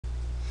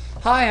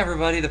Hi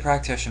everybody, the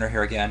practitioner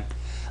here again.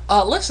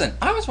 Listen,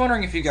 I was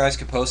wondering if you guys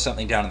could post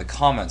something down in the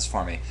comments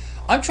for me.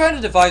 I'm trying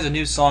to devise a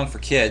new song for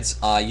kids,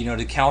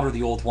 to counter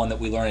the old one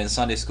that we learned in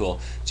Sunday school.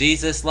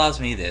 Jesus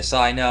loves me, this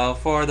I know,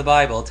 for the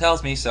Bible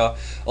tells me so.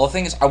 Well, the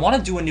thing is, I want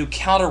to do a new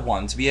counter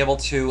one to be able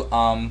to,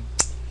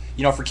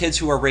 for kids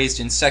who are raised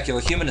in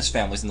secular humanist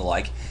families and the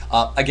like.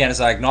 Again,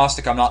 as an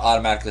agnostic, I'm not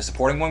automatically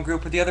supporting one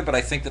group or the other, but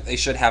I think that they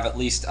should have at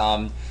least.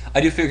 I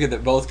do figure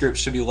that both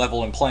groups should be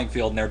level in playing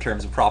field in their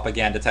terms of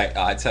propaganda,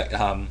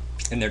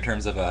 in their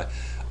terms of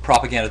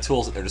propaganda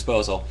tools at their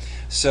disposal.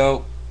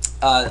 So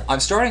I'm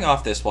starting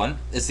off this one.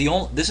 This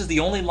is the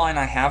only line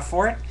I have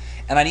for it,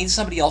 and I need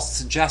somebody else to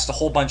suggest a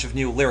whole bunch of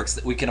new lyrics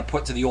that we can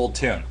put to the old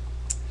tune.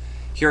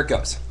 Here it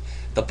goes.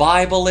 The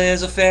Bible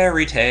is a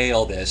fairy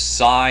tale,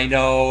 this I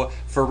know,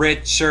 for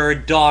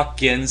Richard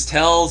Dawkins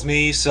tells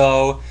me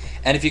so.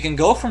 And if you can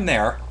go from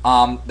there,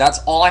 that's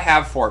all I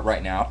have for it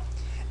right now.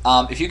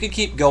 If you could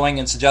keep going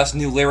and suggest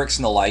new lyrics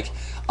and the like,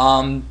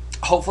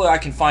 hopefully I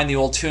can find the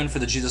old tune for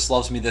the Jesus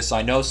Loves Me This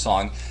I Know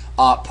song,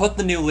 put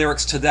the new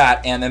lyrics to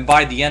that, and then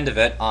by the end of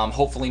it,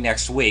 hopefully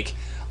next week,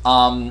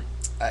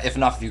 if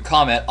enough of you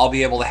comment, I'll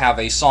be able to have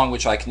a song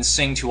which I can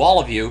sing to all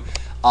of you,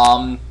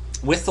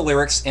 with the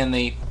lyrics in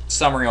the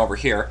summary over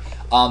here,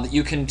 that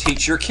you can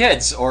teach your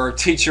kids or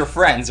teach your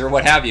friends or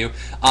what have you,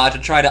 to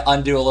try to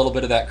undo a little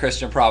bit of that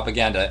Christian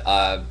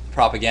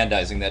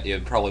propagandizing that you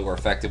probably were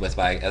affected with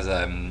as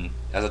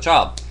a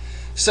child.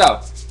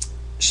 So,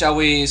 shall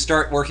we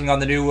start working on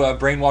the new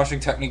brainwashing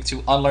technique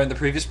to unlearn the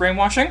previous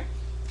brainwashing?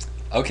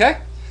 Okay.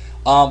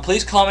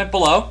 Please comment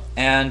below,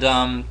 and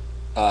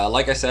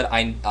like I said,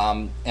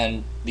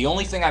 and the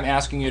only thing I'm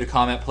asking you to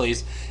comment,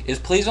 please, is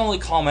please only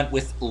comment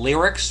with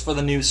lyrics for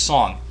the new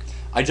song.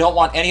 I don't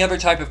want any other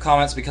type of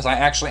comments because I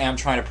actually am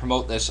trying to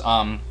promote this.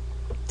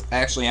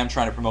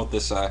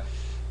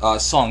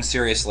 Song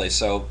seriously.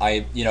 So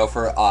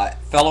for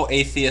fellow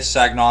atheists,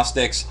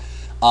 agnostics,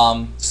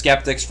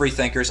 skeptics, free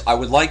thinkers, I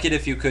would like it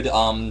if you could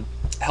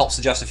help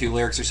suggest a few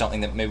lyrics or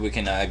something that maybe we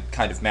can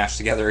kind of mash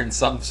together in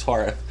some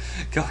sort of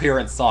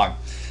coherent song.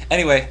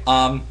 Anyway,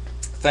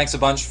 thanks a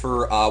bunch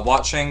for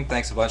watching.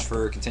 Thanks a bunch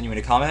for continuing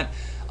to comment.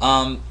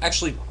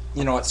 Actually,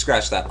 you know what?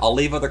 Scratch that. I'll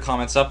leave other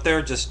comments up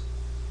there. Just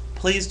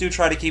please do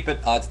try to keep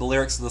it to the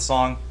lyrics of the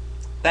song.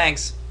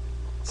 Thanks.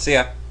 See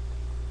ya.